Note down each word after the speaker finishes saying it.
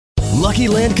Lucky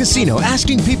Land Casino,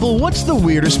 asking people, what's the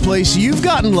weirdest place you've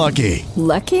gotten lucky?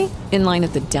 Lucky? In line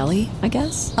at the deli, I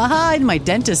guess? Aha, in my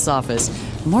dentist's office.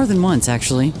 More than once,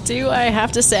 actually. Do I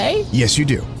have to say? Yes, you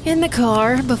do. In the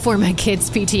car before my kids'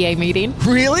 PTA meeting.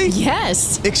 Really?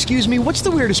 Yes. Excuse me, what's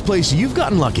the weirdest place you've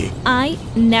gotten lucky? I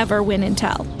never win and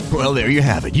tell. Well, there you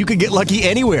have it. You can get lucky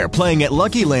anywhere, playing at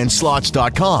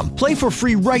LuckyLandSlots.com. Play for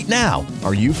free right now.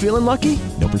 Are you feeling lucky?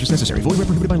 No purchase necessary. Void where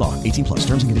prohibited by law. 18 plus.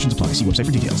 Terms and conditions apply. See website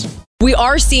for details. We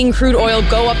are seeing crude oil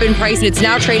go up in price, and it's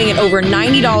now trading at over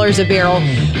 $90 a barrel.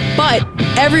 But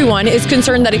everyone is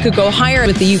concerned that it could go higher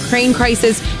with the Ukraine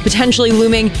crisis potentially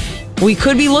looming. We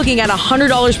could be looking at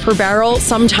 $100 per barrel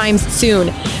sometime soon.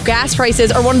 Gas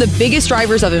prices are one of the biggest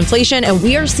drivers of inflation, and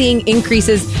we are seeing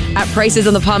increases at prices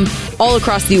on the pump all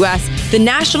across the U.S. The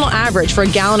national average for a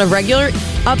gallon of regular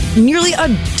up nearly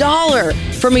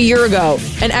 $1 from a year ago.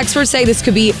 And experts say this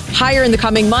could be higher in the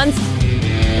coming months.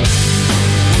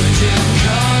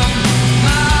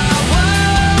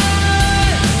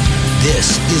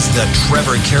 This is the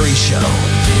Trevor Carey Show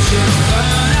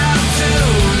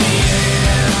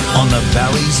on the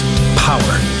Valley's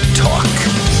Power Talk.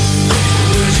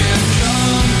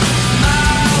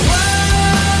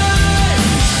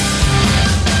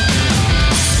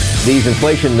 These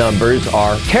inflation numbers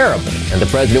are terrible, and the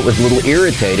president was a little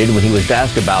irritated when he was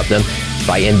asked about them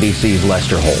by NBC's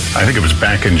Lester Holt. I think it was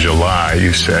back in July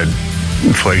you said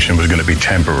inflation was going to be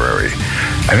temporary.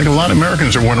 I think a lot of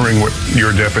Americans are wondering what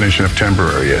your definition of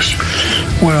temporary is.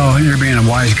 Well, you're being a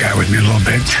wise guy with me a little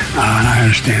bit, and I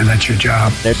understand that's your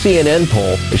job. Their CNN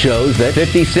poll shows that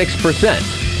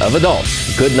 56% of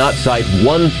adults could not cite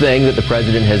one thing that the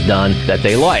president has done that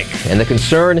they like. And the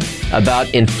concern about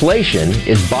inflation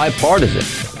is bipartisan.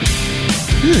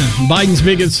 Biden's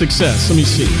biggest success. Let me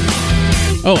see.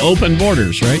 Oh, open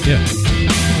borders, right? Yeah.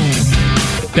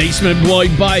 Basement Boy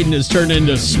Biden has turned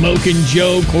into Smoking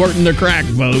Joe courting the crack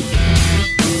vote.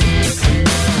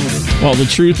 Well, the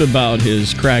truth about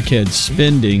his crackhead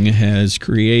spending has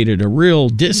created a real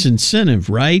disincentive,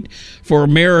 right, for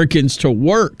Americans to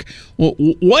work. Well,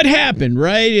 what happened,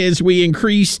 right, as we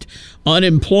increased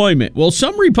unemployment? Well,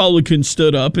 some Republicans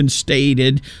stood up and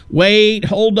stated, wait,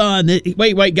 hold on.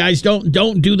 Wait, guys, don't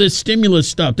do this stimulus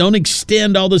stuff. Don't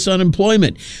extend all this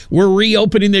unemployment. We're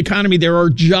reopening the economy. There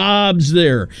are jobs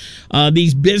there.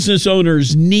 These business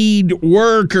owners need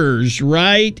workers,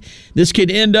 right? This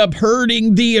could end up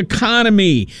hurting the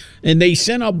economy. And they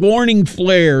sent up warning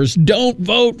flares. Don't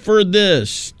vote for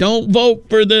this. Don't vote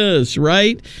for this,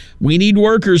 right? We need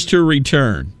workers to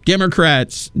return.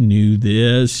 Democrats knew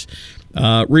this.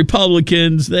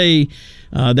 Republicans,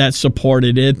 that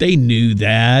supported it. They knew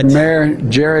that. Mayor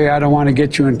Jerry, I don't want to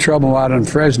get you in trouble out in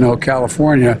Fresno,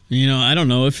 California. You know, I don't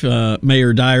know if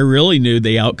Mayor Dyer really knew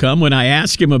the outcome. When I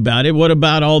asked him about it, what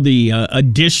about all the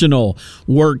additional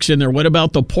works in there? What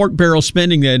about the pork barrel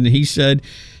spending? And he said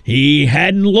he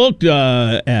hadn't looked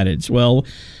at it. Well,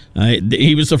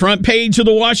 he was the front page of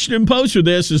the Washington Post for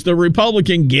this, is the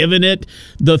Republican giving it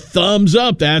the thumbs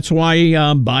up. That's why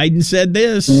Biden said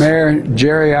this. Mayor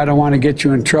Jerry, I don't want to get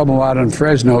you in trouble out in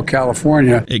Fresno,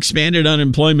 California. Expanded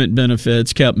unemployment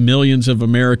benefits kept millions of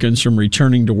Americans from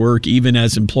returning to work, even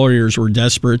as employers were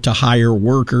desperate to hire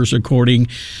workers, according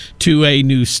to a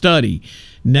new study.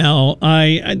 Now,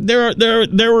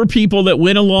 there were people that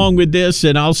went along with this,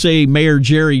 and I'll say Mayor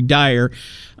Jerry Dyer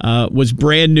was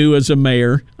brand new as a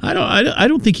mayor. I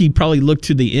don't think he probably looked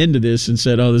to the end of this and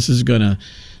said, "Oh, this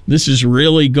is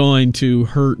really going to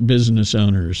hurt business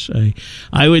owners."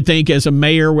 I would think as a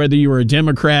mayor, whether you were a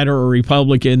Democrat or a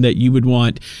Republican, that you would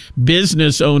want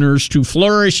business owners to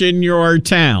flourish in your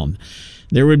town.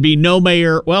 There would be no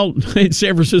mayor, well, in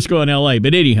San Francisco and L.A.,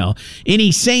 but anyhow,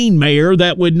 any sane mayor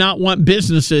that would not want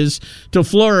businesses to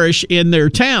flourish in their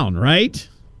town, right?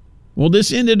 Well,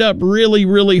 this ended up really,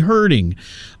 really hurting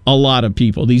a lot of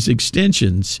people, these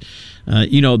extensions.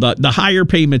 The higher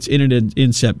payments ended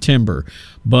in September.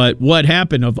 But what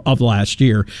happened of last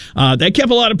year, that kept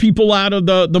a lot of people out of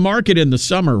the market in the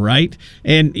summer, right?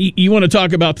 And you want to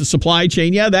talk about the supply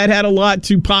chain. Yeah, that had a lot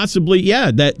to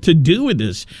to do with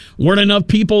this. Weren't enough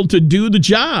people to do the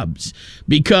jobs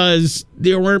because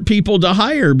there weren't people to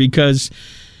hire, because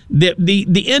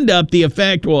the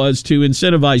effect was to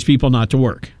incentivize people not to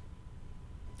work.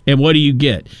 And what do you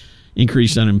get?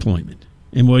 Increased unemployment.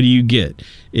 And what do you get?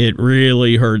 It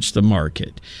really hurts the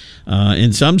market.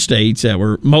 In some states that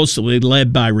were mostly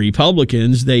led by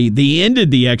Republicans, they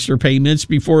ended the extra payments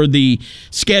before the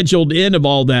scheduled end of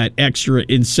all that extra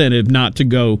incentive not to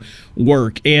go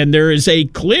work. And there is a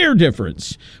clear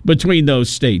difference between those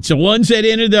states. The ones that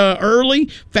ended early,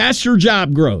 faster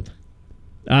job growth.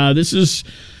 This is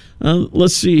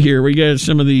Let's see here. We got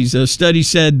some of these. Studies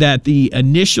said that the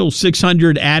initial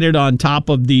 $600 added on top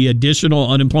of the additional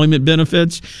unemployment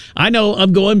benefits. I know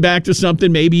I'm going back to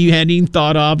something maybe you hadn't even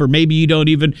thought of, or maybe you don't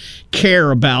even care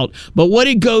about. But what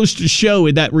it goes to show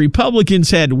is that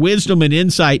Republicans had wisdom and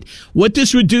insight what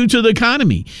this would do to the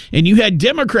economy. And you had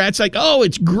Democrats like, oh,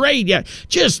 it's great. Yeah,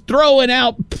 just throwing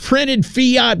out printed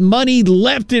fiat money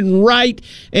left and right.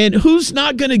 And who's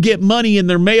not going to get money in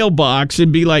their mailbox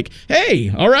and be like,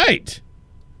 hey, all right.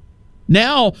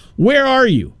 Now, where are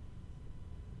you?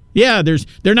 Yeah,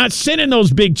 they're not sending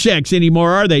those big checks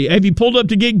anymore, are they? Have you pulled up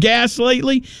to get gas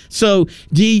lately? So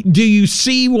do you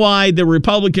see why the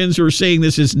Republicans are saying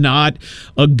this is not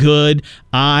a good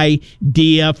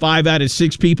idea? 5 out of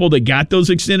 6 people that got those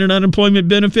extended unemployment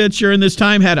benefits during this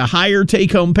time had a higher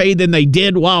take-home pay than they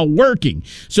did while working.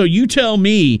 So you tell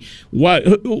me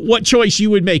what choice you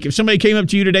would make if somebody came up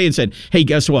to you today and said, hey,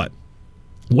 guess what?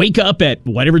 Wake up at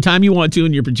whatever time you want to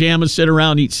in your pajamas, sit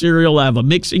around, eat cereal, have a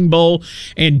mixing bowl,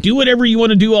 and do whatever you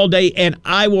want to do all day, and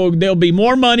there'll be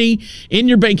more money in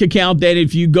your bank account than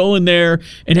if you go in there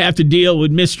and have to deal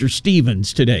with Mr.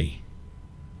 Stevens today.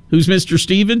 Who's Mr.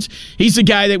 Stevens? He's the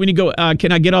guy that when you go,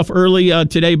 can I get off early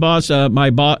today, boss? My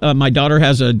daughter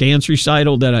has a dance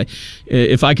recital that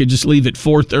if I could just leave at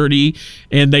 4:30,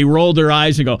 and they roll their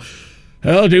eyes and go,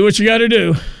 oh, do what you got to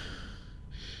do.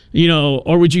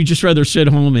 Or would you just rather sit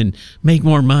home and make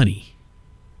more money?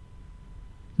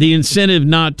 The incentive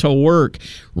not to work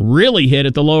really hit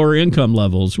at the lower income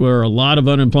levels, where a lot of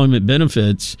unemployment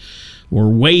benefits were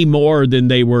way more than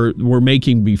they were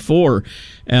making before.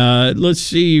 Let's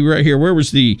see right here. Where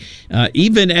was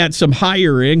even at some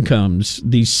higher incomes,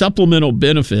 the supplemental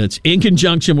benefits in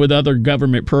conjunction with other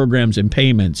government programs and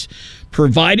payments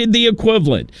provided the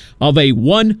equivalent of a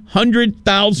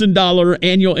 $100,000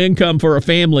 annual income for a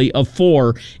family of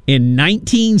 4 in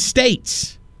 19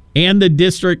 states and the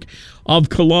District of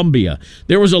Columbia.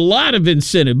 There was a lot of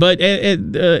incentive, but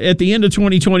at the end of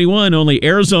 2021, only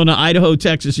Arizona, Idaho,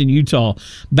 Texas, and Utah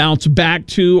bounced back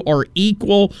to or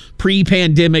equal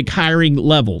pre-pandemic hiring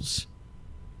levels.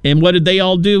 And what did they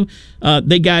all do?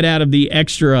 They got out of the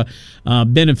extra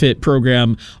benefit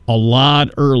program a lot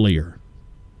earlier.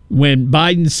 When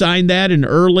Biden signed that in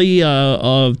early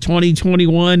of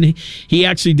 2021, he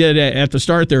actually did at the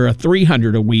start there a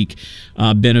 $300 a week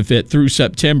benefit through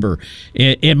September.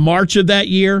 In March of that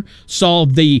year, saw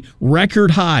the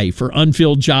record high for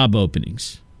unfilled job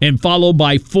openings, and followed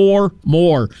by 4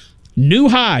 more new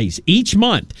highs each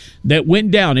month that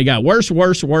went down. It got worse,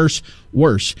 worse, worse,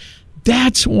 worse.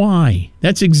 That's why.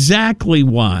 That's exactly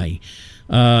why.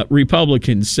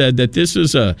 Republicans said that this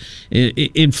is a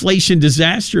inflation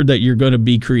disaster that you're going to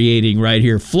be creating right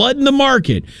here, flooding the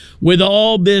market with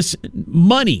all this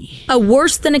money. A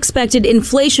worse than expected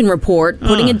inflation report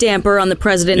putting a damper on the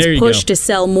president's push to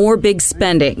sell more big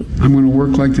spending. I'm going to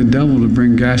work like the devil to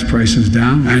bring gas prices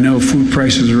down. I know food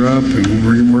prices are up, and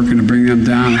we're working to bring them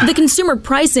down. The Consumer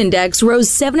Price Index rose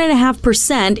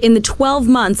 7.5% in the 12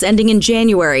 months ending in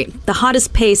January, the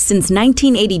hottest pace since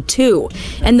 1982.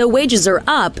 And though wages are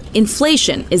up,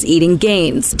 inflation is eating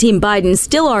gains. Team Biden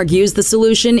still argues the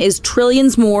solution is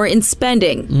trillions more in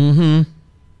spending. Mm-hmm.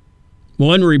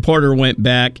 One reporter went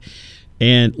back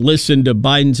and listened to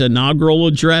Biden's inaugural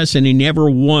address, and he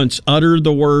never once uttered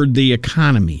the word the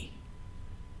economy.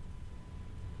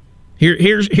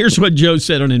 Here's what Joe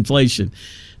said on inflation,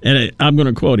 and I'm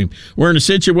going to quote him. We're in a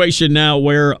situation now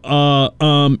where,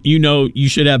 you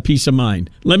should have peace of mind.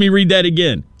 Let me read that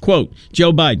again. Quote,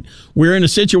 Joe Biden, we're in a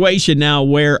situation now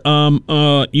where,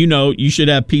 you should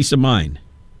have peace of mind.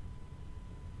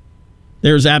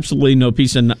 There's absolutely no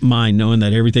peace of mind knowing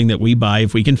that everything that we buy,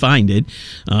 if we can find it,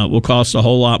 will cost a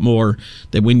whole lot more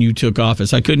than when you took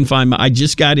office. I couldn't find I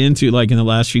just got into, in the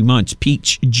last few months,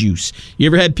 peach juice. You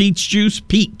ever had peach juice?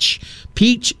 Peach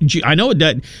juice. I know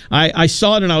that. I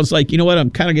saw it and I was like, you know what? I'm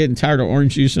kind of getting tired of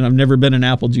orange juice, and I've never been an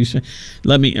apple juice fan.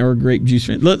 Or grape juice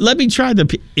fan. Let me try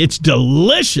it's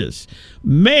delicious.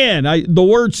 Man, the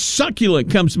word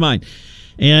succulent comes to mind.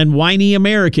 And whiny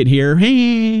American here,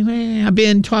 hey, I've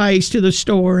been twice to the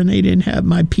store and they didn't have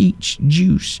my peach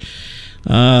juice.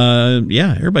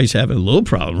 Everybody's having a little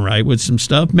problem, right, with some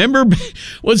stuff. Remember,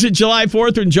 was it July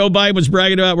 4th when Joe Biden was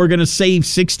bragging about we're going to save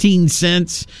 16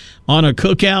 cents on a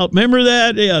cookout? Remember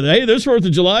that? Yeah, hey, this 4th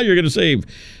of July, you're going to save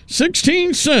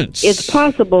 16 cents. It's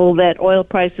possible that oil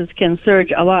prices can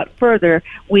surge a lot further.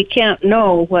 We can't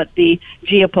know what the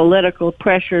geopolitical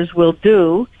pressures will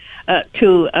do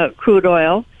to crude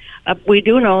oil. we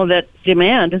do know that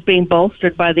demand is being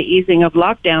bolstered by the easing of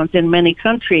lockdowns in many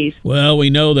countries. Well,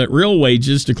 we know that real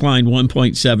wages declined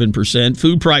 1.7%.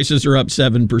 Food prices are up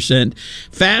 7%.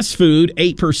 Fast food,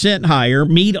 8% higher.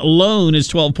 Meat alone is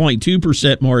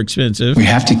 12.2% more expensive. We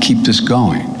have to keep this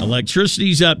going.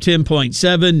 Electricity's up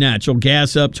 10.7%. Natural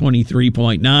gas up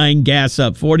 23.9%. Gas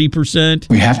up 40%.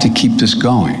 We have to keep this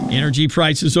going. Energy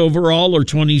prices overall are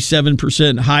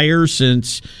 27% higher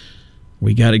since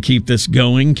we got to keep this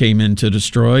going. Came in to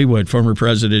destroy what former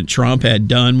President Trump had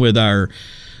done with our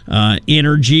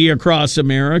energy across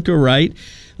America, right?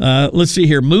 Let's see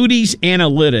here. Moody's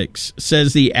Analytics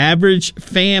says the average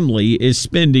family is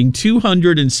spending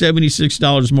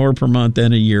 $276 more per month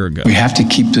than a year ago. We have to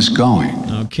keep this going.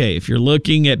 Okay, if you're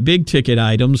looking at big ticket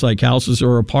items like houses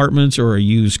or apartments or a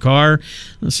used car,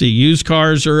 let's see, used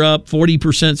cars are up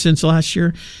 40% since last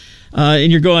year.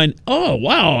 And you're going, oh,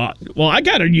 wow, well, I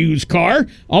got a used car.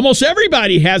 Almost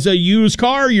everybody has a used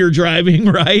car you're driving,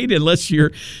 right? Unless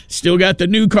you're still got the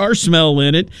new car smell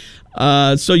in it.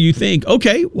 So you think,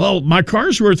 okay, well, my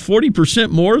car's worth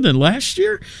 40% more than last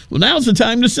year. Well, now's the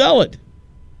time to sell it.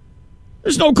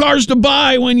 There's no cars to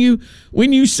buy when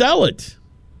you sell it.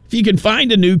 If you can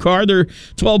find a new car, they're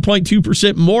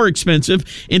 12.2% more expensive.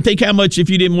 And think how much if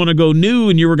you didn't want to go new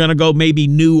and you were going to go maybe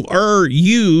new or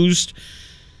used.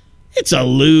 It's a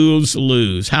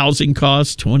lose-lose. Housing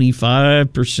costs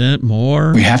 25%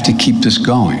 more. We have to keep this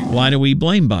going. Why do we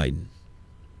blame Biden?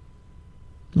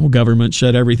 Well, government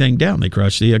shut everything down. They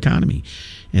crushed the economy.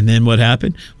 And then what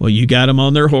happened? Well, you got them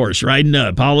on their horse, riding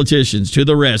up. Politicians to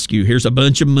the rescue. Here's a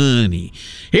bunch of money.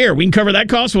 Here, we can cover that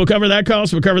cost. We'll cover that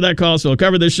cost. We'll cover that cost. We'll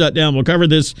cover this shutdown. We'll cover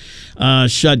this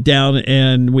shutdown.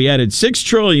 And we added $6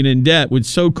 trillion in debt with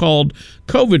so-called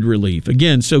COVID relief.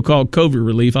 Again, so-called COVID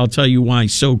relief. I'll tell you why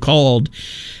so-called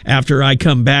after I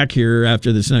come back here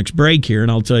after this next break here, and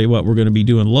I'll tell you what we're going to be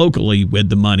doing locally with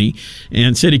the money.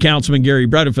 And City Councilman Gary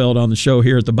Bredefeld on the show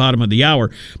here at the bottom of the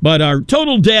hour. But our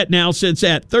total debt now sits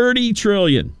at $30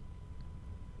 trillion.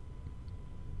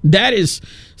 That is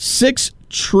 $6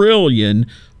 trillion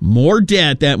more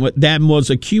debt that was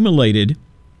accumulated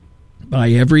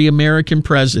by every American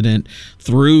president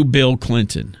through Bill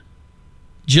Clinton.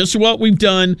 Just what we've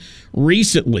done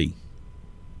recently.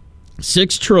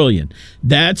 $6 trillion.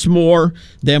 That's more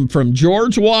than from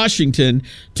George Washington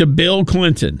to Bill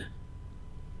Clinton.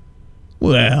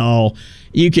 Well,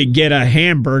 you could get a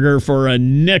hamburger for a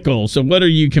nickel. So what are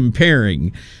you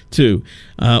comparing to?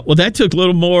 Well, that took a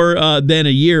little more than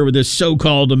a year with this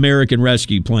so-called American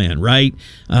Rescue Plan, right?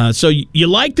 So you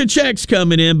like the checks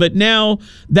coming in, but now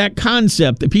that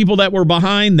concept, the people that were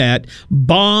behind that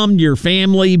bombed your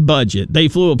family budget. They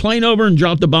flew a plane over and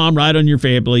dropped the bomb right on your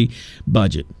family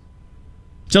budget.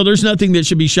 So there's nothing that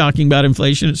should be shocking about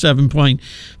inflation at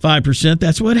 7.5%.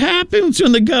 That's what happens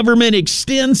when the government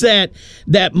extends that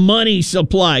money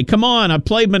supply. Come on, I've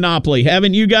played Monopoly.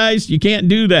 Haven't you guys? You can't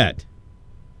do that.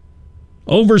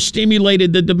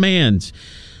 Overstimulated the demands.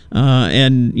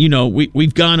 And, you know,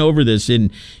 we've gone over this. And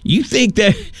you think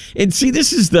that – and see,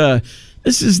 this is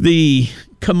the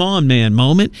come on, man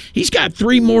moment. He's got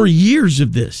 3 more years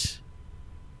of this.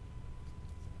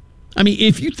 I mean,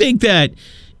 if you think that –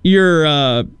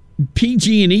 your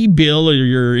PG&E bill or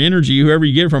your energy, whoever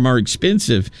you get it from, are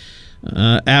expensive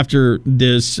after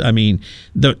this. I mean,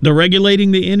 the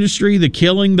regulating the industry, the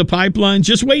killing the pipelines,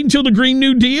 just wait until the Green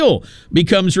New Deal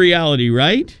becomes reality,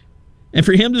 right? And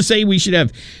for him to say we should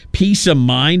have peace of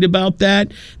mind about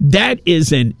that, that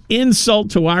is an insult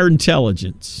to our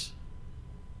intelligence.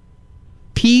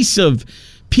 Peace of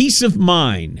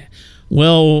mind.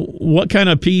 Well, what kind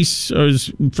of peace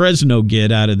does Fresno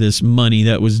get out of this money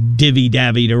that was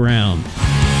divvy-davvied around?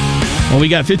 Well, we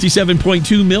got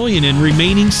 $57.2 million in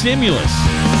remaining stimulus.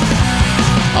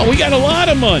 Oh, we got a lot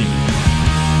of money.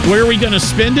 Where are we going to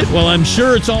spend it? Well, I'm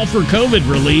sure it's all for COVID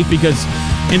relief because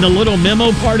in the little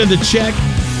memo part of the check,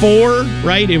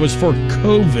 right, it was for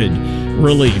COVID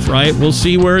relief, right? We'll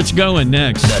see where it's going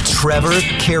next. The Trevor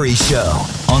Carey Show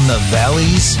on the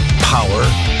Valley's Power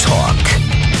Talk.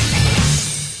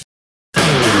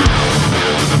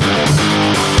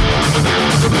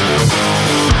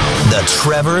 The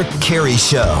Trevor Carey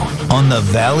Show on the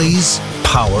Valley's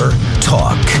Power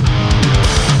Talk.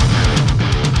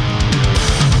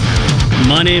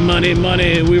 Money, money,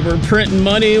 money. We were printing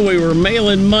money. We were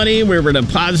mailing money. We were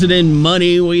depositing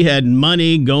money. We had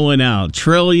money going out.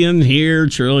 Trillion here,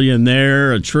 trillion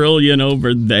there, $1 trillion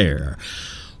over there.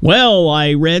 Well,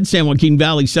 I read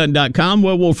SanJoaquinValleySun.com.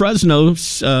 Where will Fresno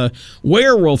send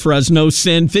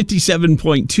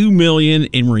 $57.2 million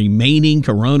in remaining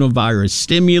coronavirus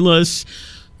stimulus?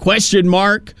 Question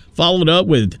mark, followed up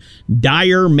with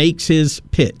Dyer makes his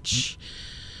pitch.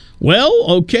 Well,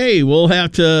 okay, we'll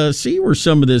have to see where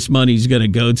some of this money's going to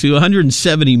go to.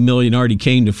 $170 million already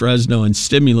came to Fresno in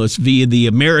stimulus via the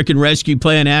American Rescue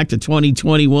Plan Act of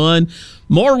 2021.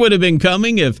 More would have been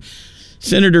coming if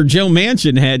Senator Joe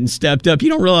Manchin hadn't stepped up. You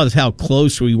don't realize how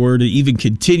close we were to even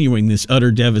continuing this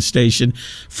utter devastation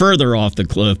further off the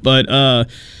cliff. But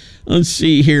let's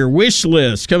see here. Wish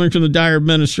list coming from the Dyer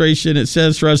administration. It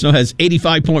says Fresno has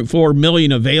 $85.4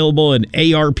 million available in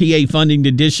ARPA funding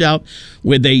to dish out,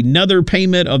 with another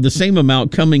payment of the same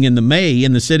amount coming in the May.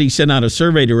 And the city sent out a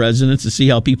survey to residents to see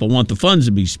how people want the funds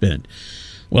to be spent.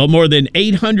 Well, more than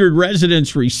 800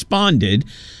 residents responded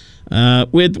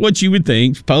with what you would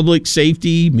think, public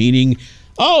safety, meaning,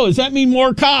 oh, does that mean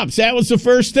more cops? That was the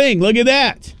first thing. Look at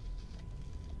that.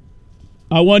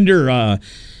 I wonder,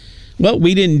 well,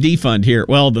 we didn't defund here.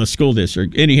 Well, the school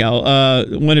district. Anyhow,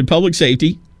 wanted public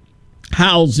safety,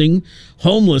 housing,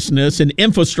 homelessness, and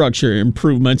infrastructure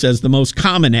improvements as the most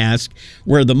common ask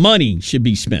where the money should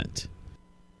be spent.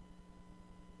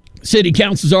 City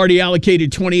Council's already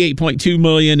allocated $28.2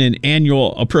 million in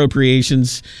annual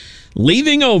appropriations,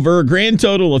 leaving over a grand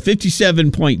total of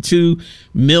 $57.2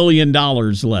 million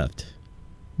left.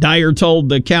 Dyer told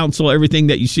the council everything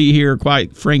that you see here,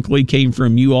 quite frankly, came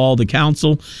from you all, the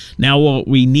council. Now what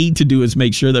we need to do is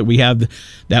make sure that we have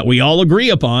that we all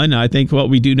agree upon. I think what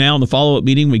we do now in the follow-up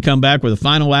meeting, we come back with a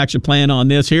final action plan on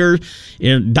this. Here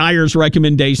in Dyer's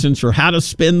recommendations for how to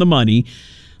spend the money.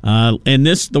 And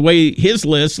this, the way his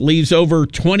list leaves over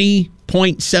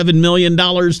 $20.7 million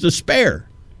to spare.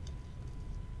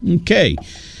 Okay.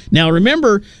 Now,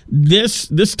 remember, this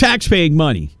taxpaying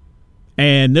money,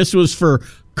 and this was for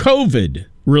COVID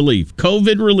relief,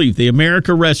 the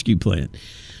America Rescue Plan.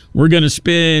 We're going to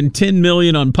spend $10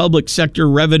 million on public sector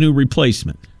revenue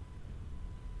replacement.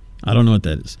 I don't know what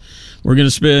that is. We're going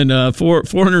to spend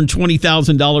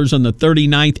 $420,000 on the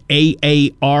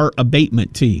 39th AAR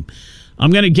abatement team.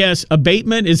 I'm going to guess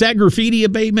abatement. Is that graffiti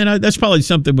abatement? That's probably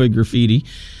something with graffiti.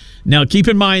 Now, keep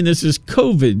in mind, this is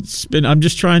COVID. I'm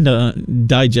just trying to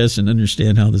digest and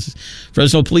understand how this is.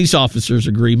 Fresno Police Officers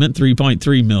Agreement,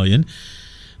 $3.3 million.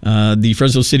 The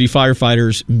Fresno City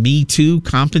Firefighters Me Too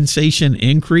compensation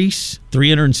increase,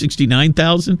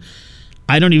 $369,000.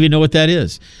 I don't even know what that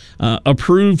is.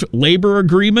 Approved labor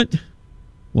agreement,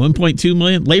 $1.2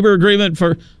 million. Labor agreement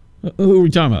for, who are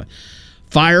we talking about?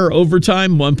 Fire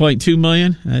overtime, $1.2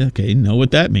 million. Okay, know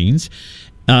what that means.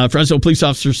 Fresno Police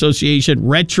Officer Association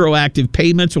retroactive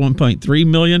payments, $1.3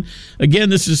 million. Again,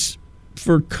 this is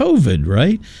for COVID,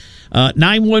 right?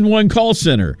 911 call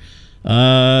center,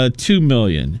 $2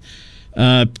 million.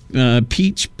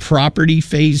 Peach Property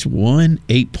Phase 1,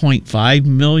 $8.5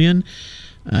 million.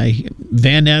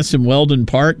 Van Ness and Weldon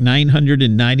Park,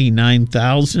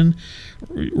 $999,000.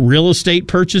 Real estate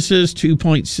purchases,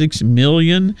 $2.6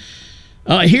 million.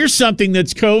 Here's something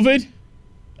that's COVID.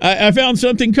 I found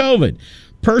something COVID.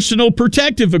 Personal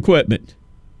protective equipment,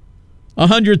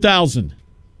 $100,000.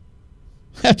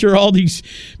 After all these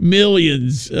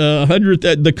millions,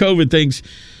 the COVID things.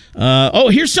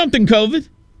 Here's something COVID.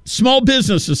 Small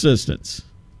business assistance.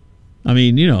 I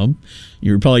mean, you know,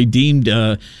 you were probably deemed,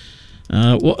 I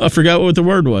forgot what the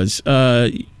word was.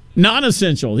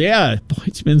 Non-essential. Yeah, boy,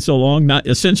 it's been so long. Not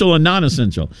essential and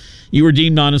non-essential. You were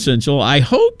deemed non-essential. I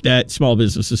hope that small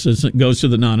business assistant goes to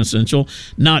the non-essential,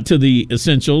 not to the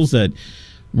essentials that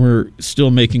we're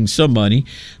still making some money.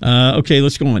 Okay,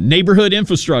 let's go on. Neighborhood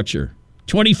infrastructure,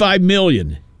 $25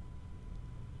 million.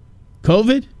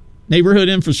 COVID, neighborhood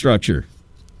infrastructure.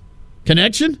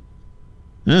 Connection?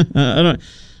 I don't.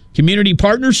 Community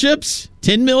partnerships,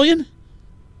 $10 million.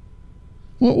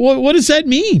 What does that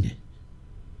mean?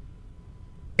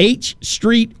 H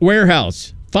Street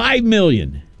Warehouse, $5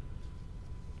 million.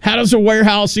 How does a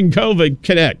warehouse and COVID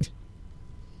connect?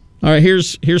 All right,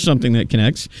 here's something that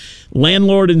connects.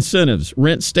 Landlord incentives,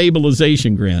 rent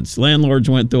stabilization grants. Landlords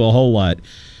went through a whole lot.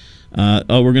 We're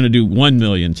going to do $1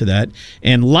 million to that.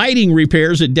 And lighting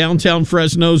repairs at downtown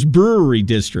Fresno's Brewery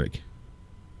District.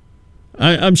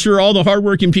 I'm sure all the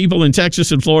hardworking people in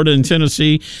Texas and Florida and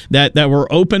Tennessee that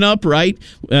were open up, right,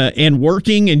 and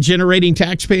working and generating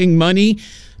taxpaying money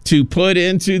to put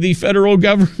into the federal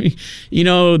government. You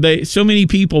know, so many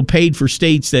people paid for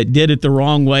states that did it the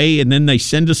wrong way, and then they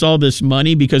send us all this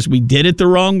money because we did it the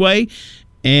wrong way.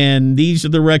 And these are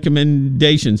the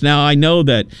recommendations. Now, I know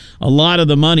that a lot of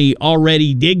the money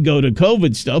already did go to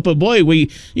COVID stuff, but boy,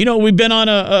 we've been on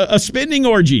a spending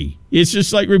orgy. It's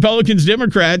just like Republicans,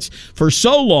 Democrats for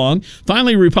so long.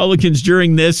 Finally, Republicans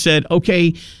during this said,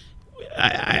 okay,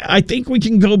 I think we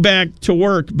can go back to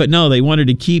work. But no, they wanted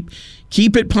to keep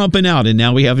Keep it pumping out, and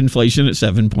now we have inflation at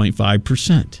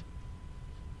 7.5%.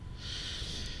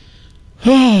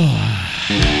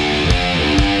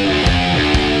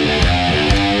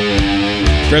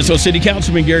 Fresno City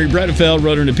Councilman Gary Bredefeld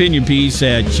wrote an opinion piece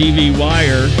at GV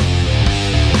Wire.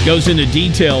 Goes into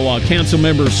detail while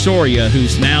Councilmember Soria,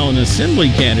 who's now an assembly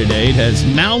candidate, has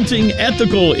mounting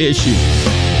ethical issues.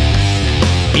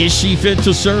 Is she fit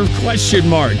to serve? ?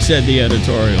 Said the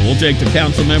editorial. We'll take the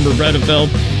Councilmember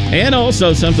Bredefeld and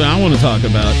also something I want to talk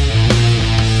about.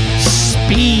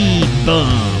 Speed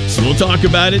bumps. We'll talk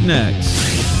about it next.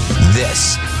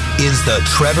 This is the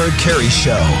Trevor Carey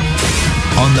Show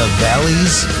on the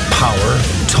Valley's Power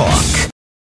Talk.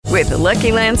 With the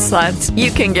Lucky Land Slots,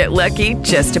 you can get lucky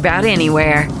just about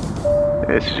anywhere.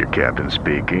 This is your captain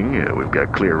speaking. We've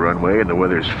got clear runway and the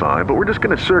weather's fine, but we're just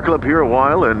going to circle up here a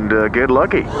while and get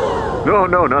lucky.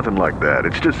 No, nothing like that.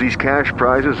 It's just these cash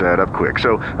prizes add up quick.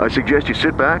 So I suggest you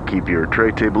sit back, keep your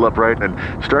tray table upright, and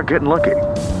start getting lucky.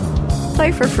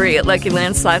 Play for free at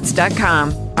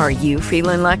LuckyLandSlots.com. Are you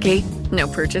feeling lucky? No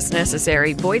purchase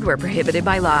necessary. Void where prohibited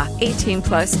by law.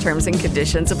 18+ terms and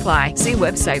conditions apply. See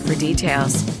website for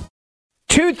details.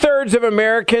 2/3 of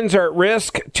Americans are at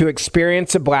risk to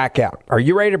experience a blackout. Are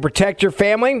you ready to protect your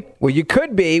family? Well, you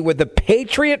could be with the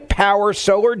Patriot Power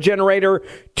Solar Generator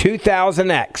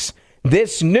 2000X.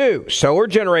 This new solar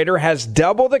generator has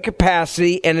double the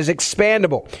capacity and is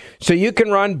expandable, so you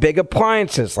can run big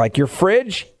appliances like your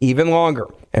fridge even longer.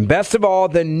 And best of all,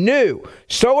 the new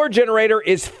solar generator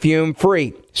is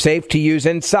fume-free, safe to use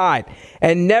inside,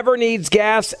 and never needs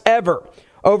gas ever.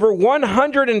 Over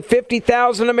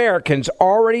 150,000 Americans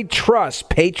already trust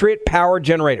Patriot Power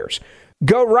Generators.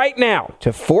 Go right now to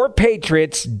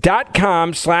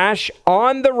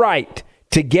 4patriots.com/ontherright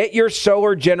to get your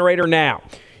solar generator now.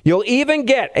 You'll even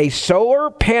get a solar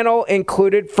panel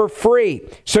included for free.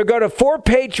 So go to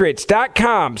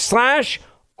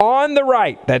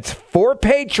 4patriots.com/ontherright. That's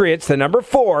 4patriots, the number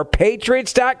 4,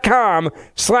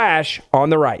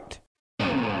 patriots.com/ontherright.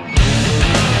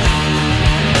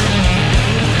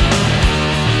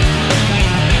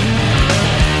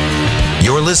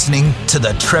 You're listening to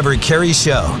the Trevor Carey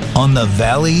Show on the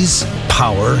Valley's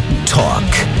Power Talk.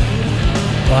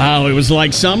 Wow, it was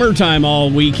like summertime all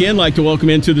weekend. I'd like to welcome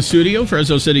into the studio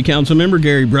Fresno City Council Member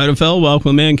Gary Bredefeld.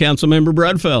 Welcome in, Council Member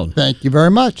Bredefeld. Thank you very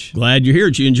much. Glad you're here.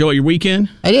 Did you enjoy your weekend?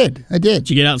 I did. Did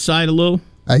you get outside a little?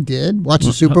 I did. Watch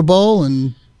the Super Bowl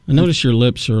and I noticed your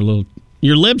lips are a little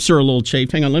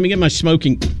chafed. Hang on, let me get my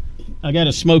smoking. I got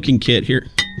a smoking kit here.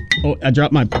 Oh, I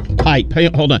dropped my pipe. Hey,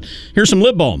 hold on. Here's some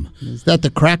lip balm. Is that the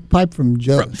crack pipe from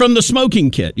Joe? From the smoking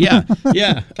kit, yeah.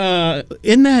 Yeah.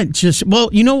 Isn't that just, well,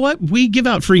 you know what? We give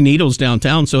out free needles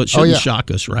downtown, so it shouldn't shock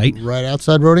us, right? Right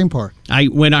outside Roding Park.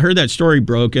 When I heard that story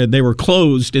broke, they were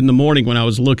closed in the morning when I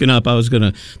was looking up. I was going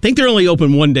to think they're only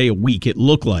open one day a week, it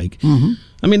looked like. Mm-hmm.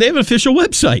 I mean, they have an official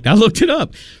website. I looked it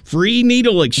up. Free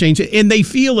needle exchange. And they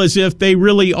feel as if they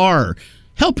really are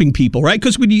helping people, right?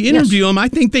 Because when you interview them, I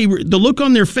think the look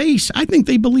on their face, I think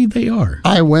they believe they are.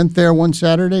 I went there one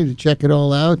Saturday to check it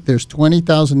all out. There's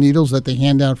 20,000 needles that they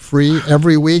hand out free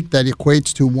every week. That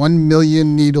equates to 1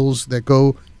 million needles that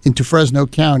go into Fresno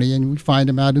County, and we find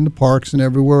them out in the parks and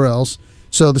everywhere else.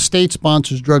 So the state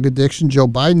sponsors drug addiction. Joe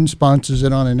Biden sponsors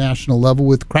it on a national level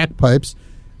with crack pipes.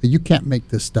 You can't make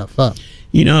this stuff up.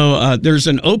 You know, there's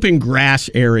an open grass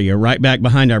area right back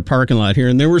behind our parking lot here,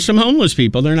 and there were some homeless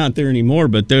people. They're not there anymore,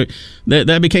 but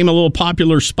that became a little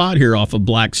popular spot here off of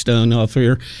Blackstone off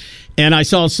here. And I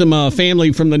saw some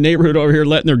family from the neighborhood over here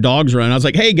letting their dogs run. I was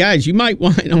like, hey, guys, you might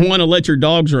want to let your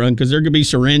dogs run because there could be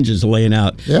syringes laying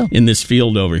out in this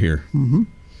field over here. Mm-hmm.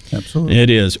 Absolutely.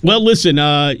 It is. Well, listen,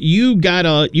 you got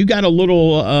a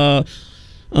little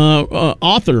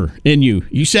author in you.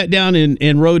 You sat down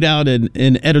and wrote out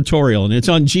an editorial, and it's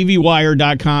on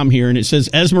gvwire.com here, and it says,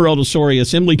 Esmeralda Soria,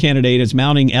 Assembly candidate, is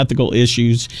mounting ethical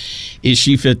issues. Is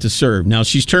she fit to serve? Now,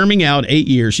 she's terming out 8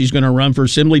 years. She's going to run for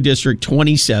Assembly District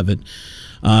 27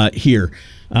 here.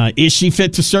 Is she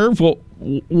fit to serve? Well,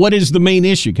 what is the main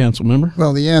issue, council member?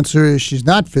 Well, the answer is she's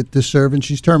not fit to serve, and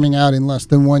she's terming out in less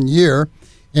than 1 year.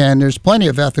 And there's plenty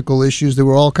of ethical issues. There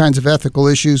were all kinds of ethical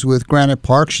issues with Granite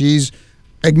Park. She's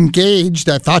engaged.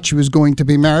 I thought she was going to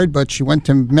be married, but she went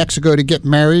to Mexico to get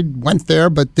married, went there,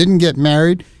 but didn't get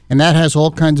married. And that has all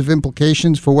kinds of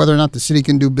implications for whether or not the city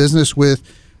can do business with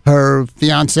her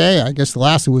fiancé. I guess the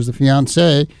last it was the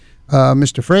fiancé.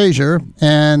 Mr. Frazier,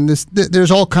 and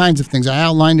there's all kinds of things. I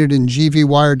outlined it in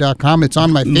GVWire.com. It's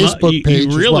on my Facebook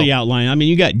page. You really as well. outlined. I mean,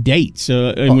 you got dates.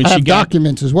 And when I have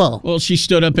documents as well. Well, she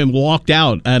stood up and walked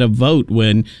out at a vote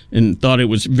and thought it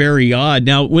was very odd.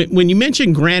 Now, when you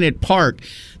mentioned Granite Park,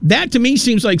 that to me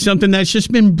seems like something that's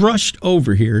just been brushed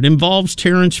over here. It involves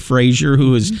Terrence Frazier,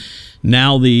 who is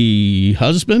now the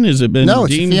husband. Has it been? No,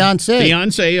 it's fiance.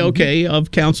 Fiance, okay,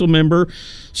 of council member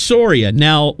Soria.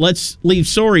 Now, let's leave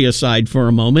Soria aside for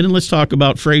a moment and let's talk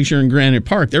about Frazier and Granite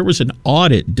Park. There was an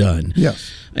audit done.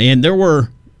 Yes. And there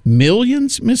were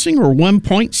millions missing, or 1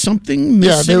 point something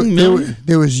missing? Yeah,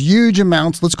 there was huge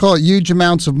amounts, let's call it huge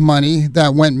amounts of money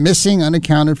that went missing,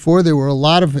 unaccounted for. There were a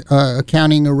lot of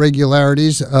accounting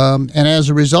irregularities, and as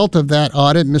a result of that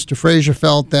audit, Mr. Frazier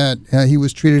felt that he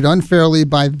was treated unfairly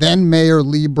by then Mayor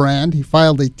Lee Brand. He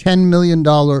filed a $10 million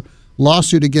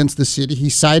lawsuit against the city.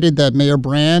 He cited that Mayor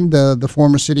Brand, the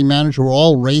former city manager, were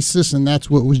all racist, and that's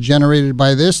what was generated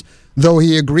by this, though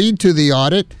he agreed to the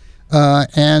audit.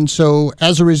 And so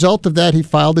as a result of that, he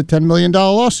filed a $10 million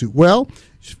lawsuit. Well,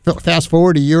 fast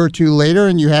forward a year or two later,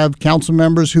 and you have council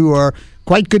members who are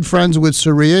quite good friends with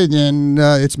Soria, and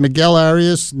it's Miguel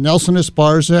Arias, Nelson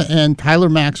Esparza, and Tyler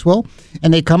Maxwell.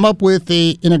 And they come up with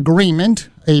an agreement,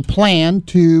 a plan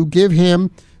to give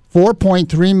him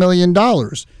 $4.3 million.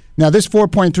 Now, this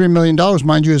 $4.3 million,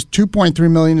 mind you, is $2.3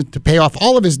 million to pay off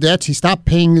all of his debts. He stopped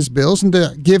paying his bills, and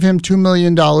to give him $2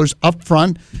 million up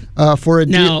front for a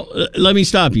deal. Now, let me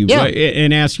stop you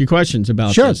and ask you questions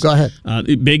about this. Sure, go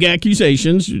ahead. Big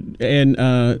accusations,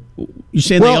 and you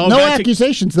saying well, they all no got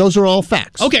accusations. Those are all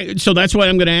facts. Okay, so that's why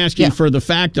I'm going to ask you for the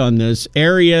fact on this.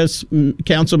 Arias,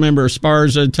 council member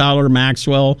Esparza, Tyler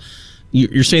Maxwell,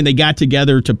 you're saying they got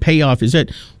together to pay off his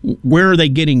debt. Where are they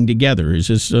getting together? Is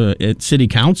this at city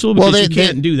council? Because you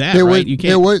can't do that, right? You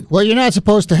can't. Well, you're not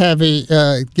supposed to have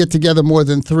a get together more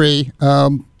than three.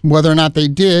 Whether or not they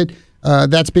did,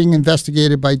 that's being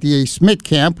investigated by DA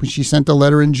Smitkamp. She sent a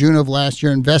letter in June of last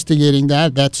year investigating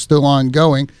that. That's still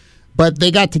ongoing. But they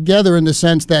got together in the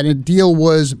sense that a deal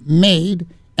was made,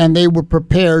 and they were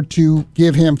prepared to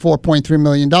give him $4.3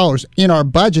 million. In our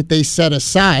budget, they set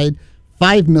aside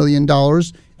 $5 million,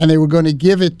 and they were going to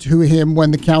give it to him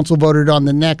when the council voted on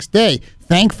the next day.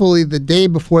 Thankfully, the day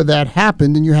before that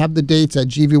happened, and you have the dates at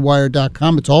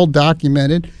gvwire.com, it's all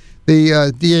documented,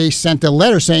 the DA sent a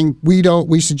letter saying,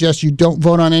 we suggest you don't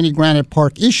vote on any Granite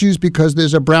Park issues because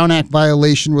there's a Brown Act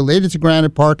violation related to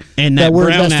Granite Park. And that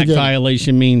Brown Act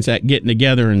violation means that getting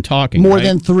together and talking, More right?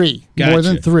 than three. Gotcha. More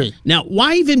than three. Now,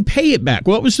 why even pay it back?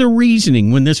 What was the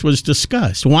reasoning when this was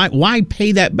discussed? Why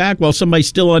pay that back while somebody's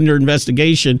still under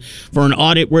investigation for an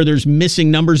audit where there's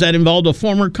missing numbers that involved a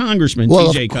former congressman,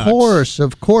 T.J. Cox?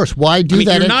 Of course. Why do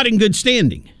that? You're not in good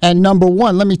standing. And number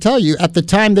one, let me tell you, at the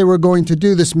time they were going to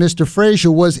do this, Mr.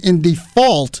 Frazier was in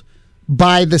default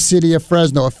by the city of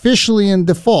Fresno, officially in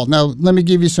default. Now, let me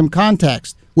give you some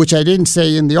context, which I didn't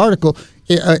say in the article.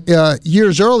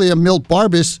 Years earlier, Milt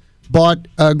Barbas bought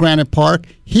Granite Park.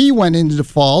 He went into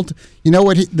default. You know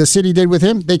what the city did with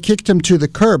him? They kicked him to the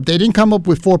curb. They didn't come up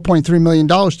with $4.3 million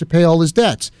to pay all his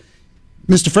debts.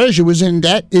 Mr. Frazier was in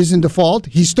debt, is in default.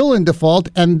 He's still in default,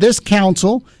 and this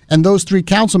council and those three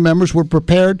council members were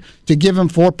prepared to give him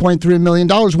 $4.3 million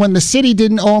when the city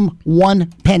didn't owe him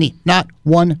one penny, not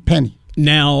one penny.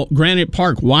 Now, Granite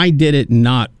Park, why did it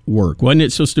not work? Wasn't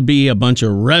it supposed to be a bunch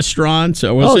of restaurants?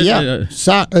 Or was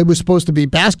it was supposed to be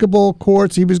basketball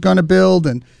courts he was going to build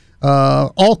and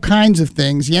all kinds of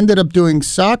things. He ended up doing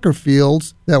soccer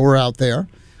fields that were out there.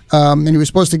 And he was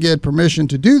supposed to get permission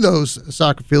to do those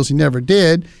soccer fields. He never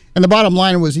did. And the bottom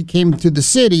line was he came to the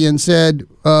city and said,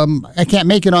 I can't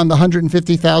make it on the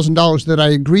 $150,000 that I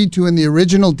agreed to in the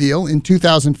original deal in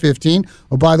 2015.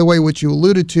 Oh, by the way, what you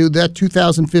alluded to, that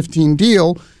 2015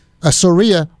 deal,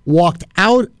 Soria walked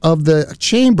out of the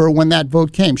chamber when that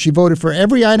vote came. She voted for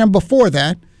every item before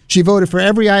that. She voted for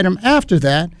every item after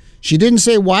that. She didn't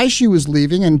say why she was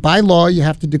leaving. And by law, you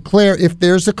have to declare if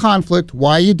there's a conflict,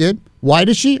 why you did. Why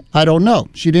did she? I don't know.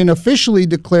 She didn't officially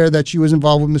declare that she was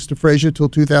involved with Mr. Frazier till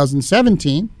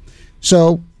 2017.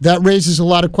 So that raises a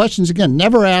lot of questions. Again,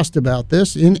 never asked about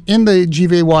this. In the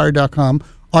GVAwire.com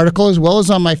article, as well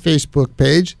as on my Facebook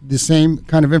page, the same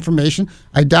kind of information.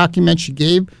 I document she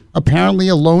gave apparently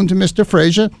a loan to Mr.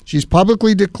 Frazier. She's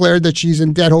publicly declared that she's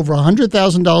in debt over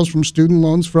 $100,000 from student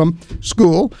loans from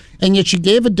school, and yet she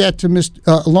gave a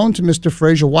loan to Mr.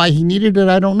 Frazier. Why he needed it,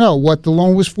 I don't know. What the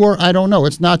loan was for, I don't know.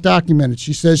 It's not documented.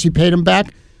 She says she paid him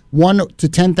back $1,000 to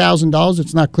 $10,000.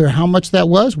 It's not clear how much that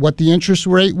was, what the interest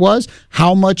rate was,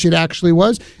 how much it actually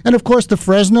was. And, of course, the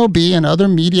Fresno Bee and other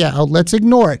media outlets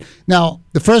ignore it. Now,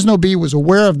 the Fresno Bee was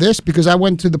aware of this because I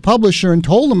went to the publisher and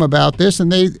told them about this,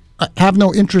 and they have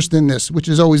no interest in this, which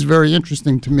is always very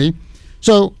interesting to me.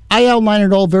 So I outline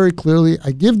it all very clearly.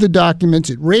 I give the documents.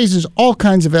 It raises all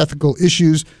kinds of ethical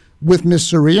issues with Ms.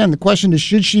 Soria. And the question is,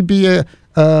 should she be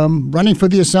running for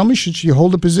the assembly? Should she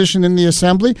hold a position in the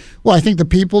assembly? Well, I think the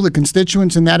people, the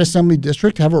constituents in that assembly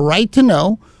district have a right to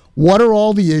know what are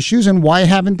all the issues and why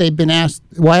hasn't she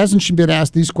been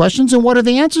asked these questions, and what are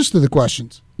the answers to the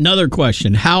questions? Another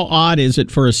question. How odd is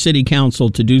it for a city council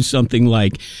to do something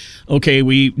like, okay,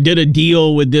 we did a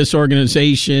deal with this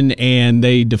organization and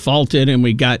they defaulted and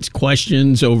we got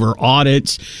questions over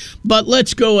audits, but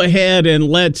let's go ahead and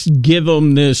let's give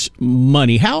them this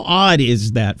money. How odd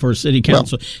is that for a city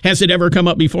council? Well, has it ever come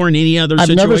up before in any other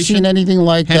situation? I've never seen anything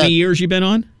like that. How many years you been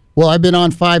on? Well, I've been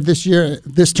on 5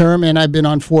 this term, and I've been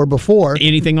on 4 before.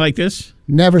 Anything like this?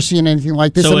 Never seen anything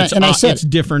like this. So I said it's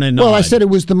different and well, odd. I said it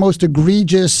was the most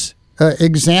egregious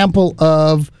example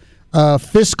of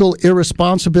fiscal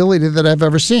irresponsibility that I've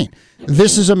ever seen.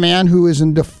 This is a man who is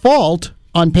in default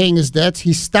on paying his debts.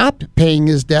 He stopped paying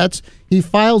his debts. He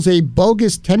files a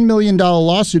bogus $10 million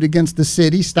lawsuit against the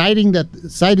city, citing that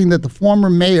the former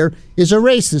mayor is a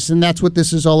racist, and that's what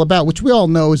this is all about, which we all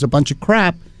know is a bunch of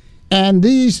crap. And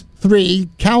these 3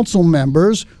 council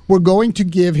members were going to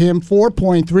give him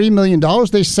 $4.3 million.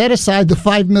 They set aside the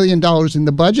 $5 million in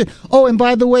the budget. Oh, and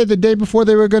by the way, the day before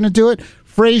they were going to do it,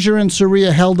 Frazier and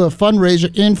Soria held a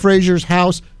fundraiser in Frazier's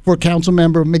house for council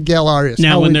member Miguel Arias.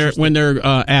 Now, when they're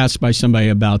asked by somebody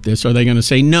about this, are they going to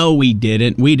say, no, we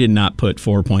didn't. We did not put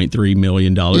 $4.3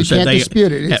 million. You can't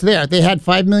dispute it. It's there. They had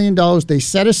 $5 million. They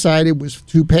set aside. It was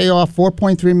to pay off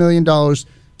 $4.3 million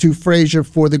to Frazier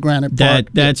for the Granite Park.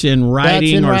 That's in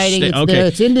writing? That's in writing. Okay. There.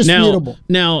 It's indisputable.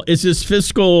 Now, is this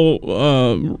fiscal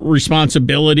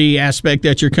responsibility aspect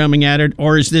that you're coming at it,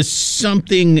 or is this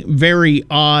something very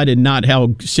odd and not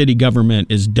how city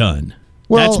government is done?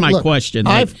 Well, that's my question.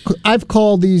 I've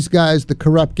called these guys the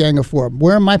corrupt Gang of Four.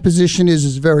 Where my position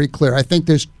is very clear. I think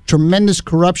there's tremendous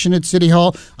corruption at City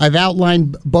Hall. I've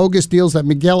outlined bogus deals that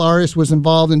Miguel Arias was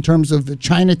involved in terms of the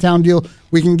Chinatown deal.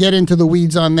 We can get into the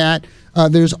weeds on that.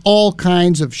 There's all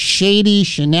kinds of shady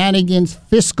shenanigans,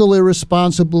 fiscal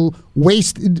irresponsible,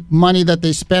 wasted money that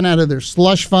they spent out of their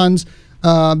slush funds.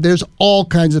 There's all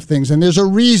kinds of things, and there's a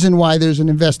reason why there's an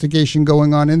investigation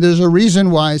going on, and there's a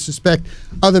reason why I suspect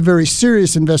other very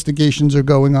serious investigations are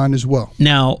going on as well.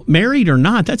 Now, married or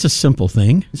not, that's a simple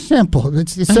thing. Simple.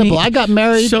 It's simple. I got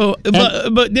married. So,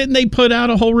 but didn't they put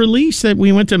out a whole release that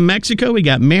we went to Mexico, we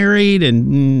got married,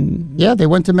 and yeah, they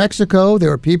went to Mexico. There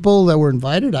were people that were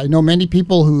invited. I know many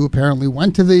people who apparently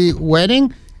went to the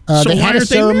wedding. So why aren't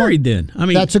they married then? I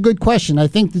mean, that's a good question. I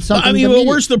think that's something.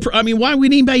 Why would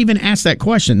anybody even ask that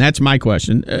question? That's my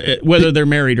question. Whether they're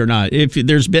married or not. If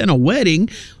there's been a wedding,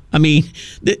 I mean,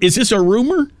 is this a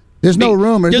rumor? There's no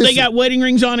rumor. They got wedding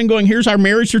rings on and going, "Here's our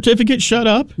marriage certificate." Shut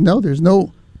up. No, there's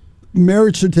no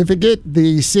marriage certificate.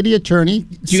 The city attorney.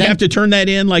 Do you have to turn that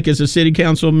in, like as a city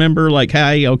council member? Like,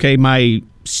 hey, okay, my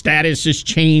status has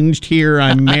changed here.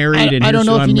 I'm married. I don't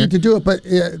know if you need to do it, but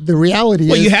the reality is...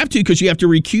 Well, you have to, because you have to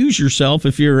recuse yourself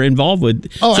if you're involved with...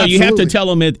 Oh, so absolutely. You have to tell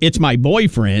them it's my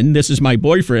boyfriend, this is my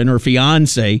boyfriend or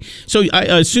fiance. So I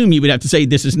assume you would have to say,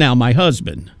 this is now my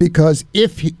husband. Because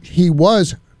if he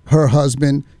was her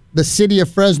husband, the city of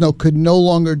Fresno could no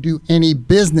longer do any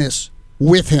business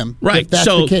with him. Right. If that's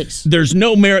so the case. There's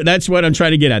no marriage. That's what I'm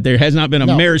trying to get at. There has not been a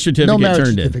marriage certificate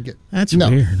turned in. That's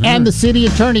weird. And the city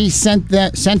attorney sent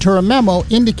her a memo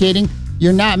indicating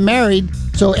you're not married,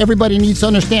 so everybody needs to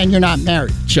understand you're not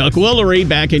married. Chuck Woolery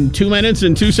back in 2 minutes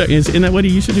and 2 seconds. Isn't that what he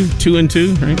used to do? 2 and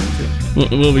 2, right?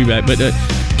 We'll be back. But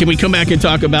can we come back and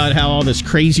talk about how all this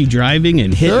crazy driving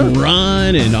and hit and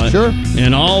run and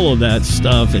and all of that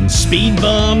stuff and speed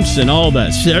bumps and all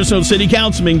that? Sarasota City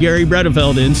Councilman Gary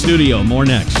Bredefeld in studio. More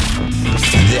next.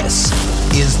 This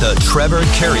is the Trevor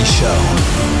Carey Show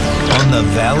on the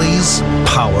Valley's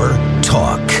Power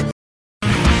Talk.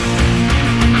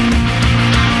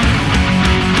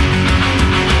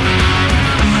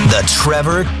 The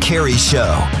Trevor Carey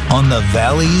Show on the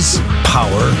Valley's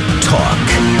Power Talk.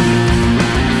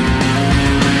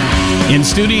 In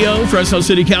studio, Fresno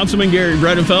City Councilman Gary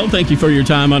Bredefeld. Thank you for your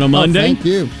time on a Monday. Thank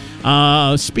you.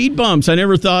 Speed bumps. I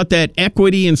never thought that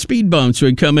equity and speed bumps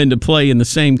would come into play in the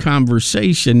same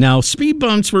conversation. Now, speed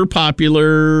bumps were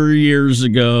popular years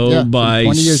ago,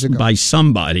 20 years ago by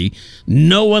somebody.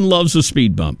 No one loves a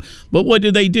speed bump. But what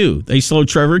do? They slow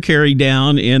Trevor Carey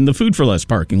down in the Food for Less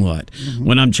parking lot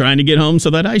when I'm trying to get home so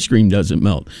that ice cream doesn't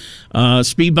melt.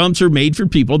 Speed bumps are made for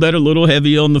people that are a little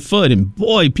heavy on the foot. And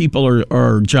boy, people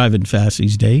are driving fast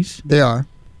these days. They are.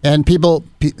 And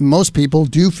most people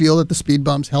do feel that the speed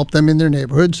bumps help them in their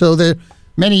neighborhood, so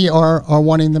many are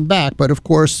wanting them back. But of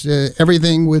course,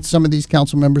 everything with some of these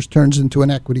council members turns into an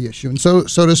equity issue, and so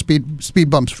does speed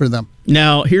bumps for them.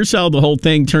 Now, here's how the whole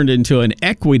thing turned into an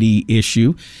equity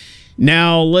issue.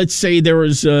 Now, let's say there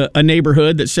was a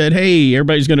neighborhood that said, hey,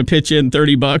 everybody's going to pitch in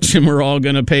 $30 and we're all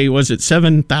going to pay, was it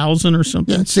 $7,000 or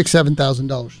something? Yeah, $6,000,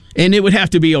 $7,000. And it would have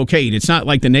to be okayed. It's not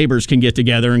like the neighbors can get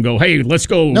together and go, hey, let's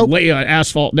go lay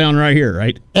asphalt down right here,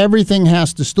 right? Everything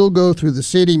has to still go through the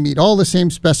city, meet all the same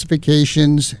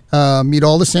specifications, meet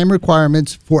all the same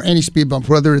requirements for any speed bump,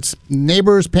 whether it's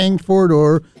neighbors paying for it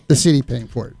or the city paying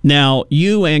for it. Now,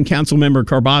 you and Councilmember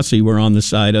Carbasi were on the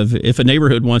side of if a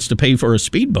neighborhood wants to pay for a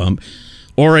speed bump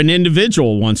or an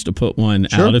individual wants to put one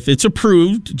out, if it's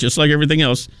approved, just like everything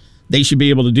else, they should be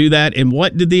able to do that. And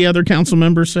what did the other council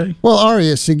members say? Well,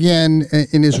 Arias, again,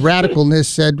 in his radicalness,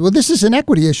 said, well, this is an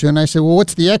equity issue. And I said, well,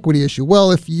 what's the equity issue?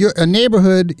 Well, if a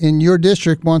neighborhood in your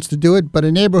district wants to do it, but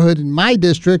a neighborhood in my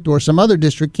district or some other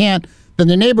district can't, then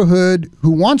the neighborhood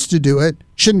who wants to do it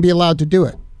shouldn't be allowed to do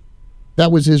it.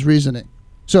 That was his reasoning.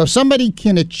 So if somebody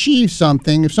can achieve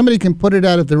something, if somebody can put it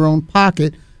out of their own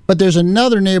pocket, but there's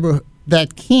another neighbor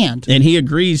that can't. And he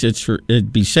agrees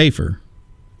it'd be safer.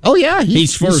 Oh, yeah.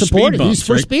 He's for speed bumps. He's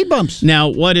for speed bumps. Now,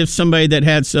 what if somebody that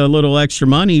had a little extra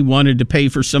money wanted to pay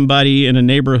for somebody in a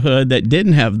neighborhood that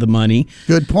didn't have the money?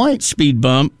 Good point. Speed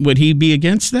bump. Would he be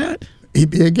against that? He'd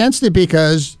be against it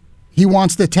because he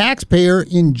wants the taxpayer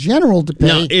in general to pay.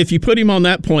 Now, if you put him on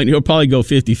that point, he'll probably go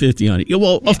 50-50 on it.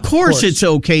 Well, of course it's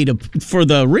okay for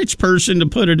the rich person to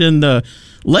put it in the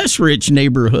less rich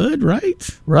neighborhood, right?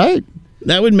 Right.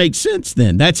 That would make sense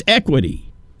then. That's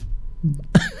equity.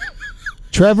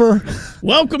 Trevor,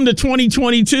 welcome to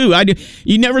 2022.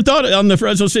 You never thought on the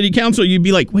Fresno City Council you'd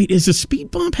be like, wait, does a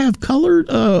speed bump have color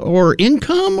or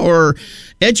income or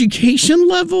education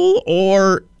level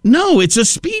or no? It's a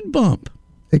speed bump.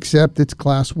 Except it's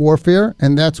class warfare,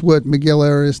 and that's what Miguel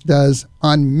Arias does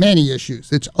on many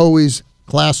issues. It's always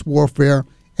class warfare,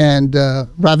 and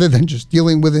rather than just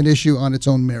dealing with an issue on its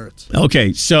own merits.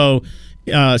 Okay, so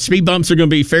speed bumps are going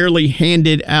to be fairly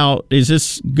handed out. Is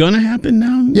this going to happen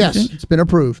now? Yes, it's been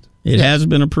approved. It has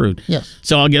been approved. Yes.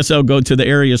 So I guess I'll go to the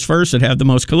areas first that have the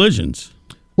most collisions.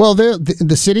 Well,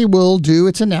 the city will do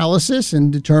its analysis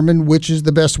and determine which is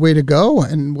the best way to go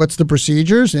and what's the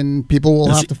procedures, and people will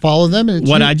have to follow them.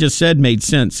 What I just said made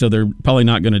sense, so they're probably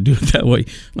not going to do it that way.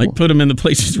 Like put them in the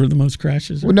places where the most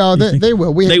crashes are. Well, no, they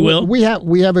will. They will? We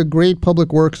have a great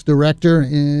public works director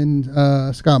in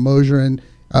Scott Mosier, and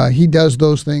he does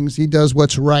those things. He does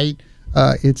what's right.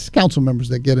 It's council members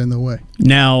that get in the way.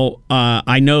 Now,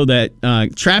 I know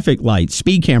that traffic lights,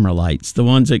 speed camera lights, the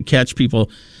ones that catch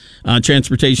people,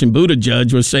 Transportation Buddha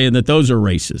judge was saying that those are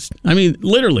racist. I mean,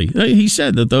 literally, he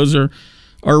said that those are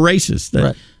racist. That,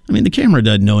 right. I mean, the camera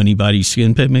doesn't know anybody's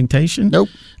skin pigmentation. Nope.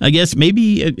 I guess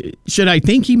maybe, should I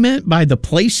think he meant by the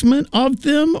placement of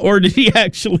them, or did he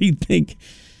actually think...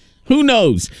 Who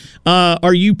knows?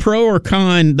 Are you pro or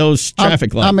con those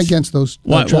traffic lights? I'm against those.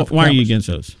 Why are you against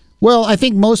those? Well, I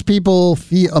think many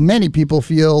people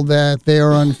feel that they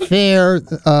are unfair,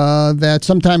 that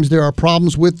sometimes there are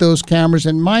problems with those cameras.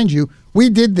 And mind you, we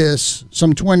did this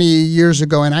some 20 years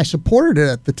ago, and I supported it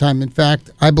at the time. In fact,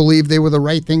 I believe they were the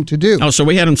right thing to do. Oh, so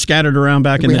we had them scattered around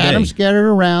back in the day? We had them scattered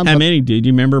around. How many did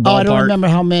you remember, ballpark? I don't remember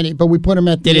how many, but we put them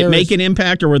at the Did it make an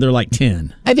impact, or were there like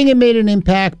 10? I think it made an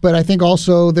impact, but I think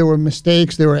also there were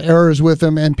mistakes, there were errors with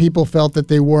them, and people felt that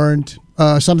they weren't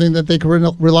something that they could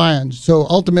rely on. So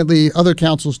ultimately, other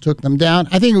councils took them down.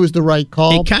 I think it was the right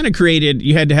call. It kind of created,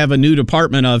 you had to have a new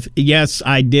department of, yes,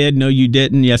 I did, no, you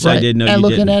didn't, yes, right. I did, no, you didn't.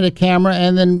 And looking at a camera,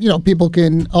 and then, people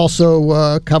can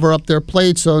also cover up their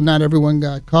plates so not everyone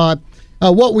got caught.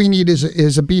 What we need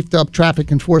is a beefed up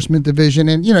traffic enforcement division.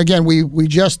 And, again, we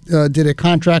just did a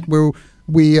contract where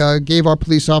we gave our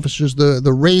police officers the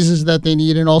raises that they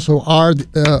need and also our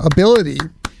ability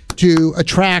to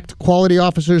attract quality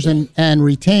officers and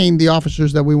retain the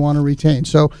officers that we want to retain.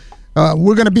 So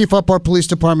we're going to beef up our police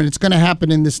department. It's going to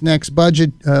happen in this next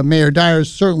budget. Mayor Dyer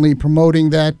is certainly promoting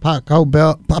that. Paco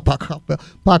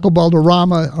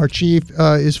Balderrama, our chief,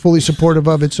 is fully supportive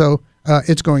of it. So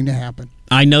it's going to happen.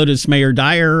 I noticed Mayor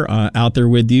Dyer out there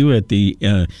with you at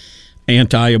the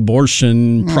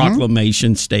anti-abortion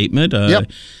proclamation statement.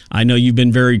 I know you've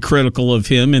been very critical of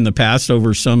him in the past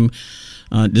over some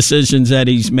decisions that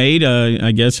he's made.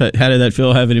 I guess, how did that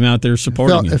feel having him out there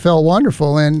supporting It felt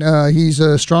wonderful, and he's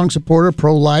a strong supporter,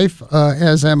 pro-life,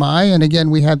 as am I. And again,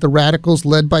 we had the radicals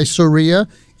led by Soria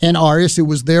and Arias. It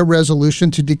was their resolution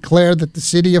to declare that the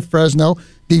city of Fresno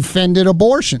defended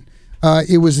abortion.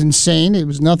 It was insane. It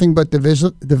was nothing but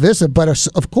divisive. But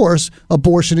of course,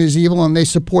 abortion is evil, and they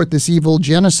support this evil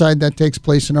genocide that takes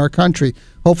place in our country.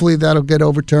 Hopefully that'll get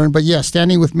overturned. But yeah,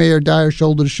 standing with Mayor Dyer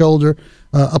shoulder to shoulder,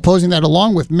 opposing that,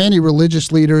 along with many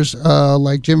religious leaders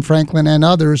like Jim Franklin and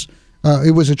others,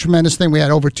 it was a tremendous thing. We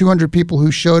had over 200 people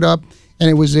who showed up, and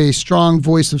it was a strong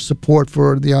voice of support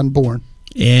for the unborn.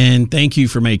 And thank you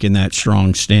for making that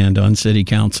strong stand on City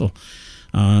Council.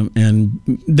 And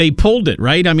they pulled it,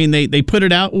 right? I mean, they put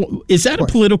it out. Is that a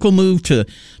political move to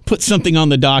put something on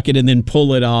the docket and then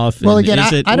pull it off? Well, again,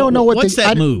 I don't know what's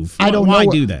that move. Why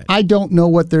do that? I don't know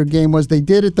what their game was. They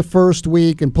did it the first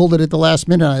week and pulled it at the last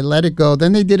minute. And I let it go.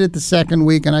 Then they did it the second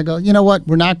week, and I go, you know what?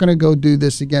 We're not going to go do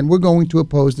this again. We're going to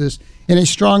oppose this. And a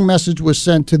strong message was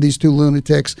sent to these two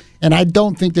lunatics, and I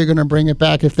don't think they're going to bring it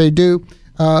back. If they do,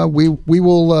 we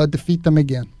will defeat them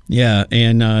again. Yeah,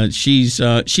 and she's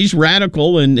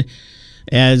radical, and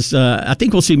as I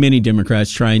think we'll see many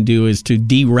Democrats try and do, is to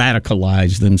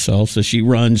de-radicalize themselves. So she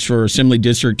runs for Assembly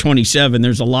District 27.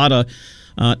 There's a lot of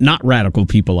not radical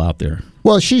people out there.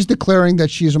 Well, she's declaring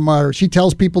that she's a moderate. She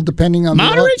tells people, depending on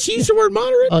moderate. She used the word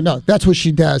moderate. Oh no, that's what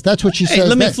she does. That's what she says.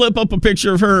 Let me flip up a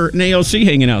picture of her and AOC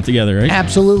hanging out together. Right?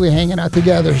 Absolutely, hanging out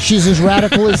together. She's as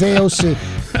radical as AOC.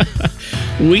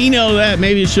 We know that.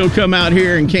 Maybe she'll come out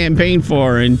here and campaign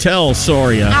for her and tell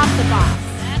Soria. Off the box.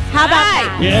 How about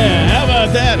that? Yeah, how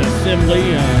about that, Assembly?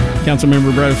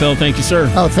 Councilmember Bredefeld, thank you,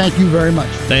 sir. Oh, thank you very much.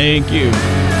 Thank you.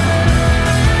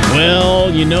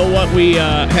 Well, you know what we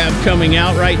have coming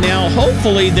out right now?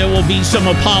 Hopefully there will be some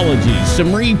apologies,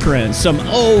 some reprints, some,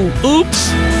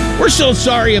 oops, we're so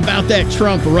sorry about that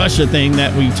Trump-Russia thing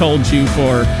that we told you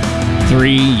for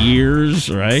 3 years,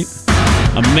 right?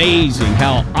 Amazing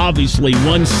how obviously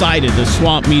one-sided the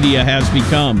swamp media has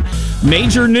become.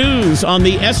 Major news on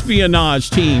the espionage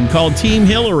team called Team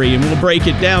Hillary, and we'll break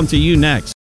it down to you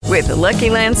next. With the Lucky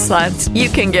Land Slots, you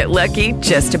can get lucky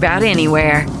just about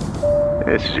anywhere.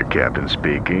 This is your captain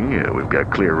speaking. We've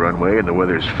got clear runway and the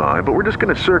weather's fine, but we're just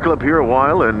going to circle up here a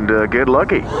while and get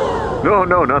lucky.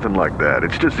 No, nothing like that.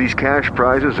 It's just these cash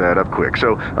prizes add up quick.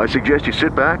 So I suggest you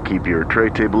sit back, keep your tray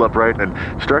table upright, and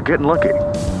start getting lucky.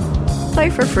 Play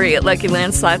for free at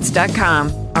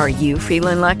LuckyLandSlots.com. Are you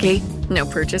feeling lucky? No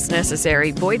purchase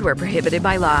necessary. Void where prohibited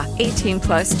by law.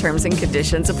 18+ terms and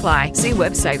conditions apply. See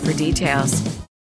website for details.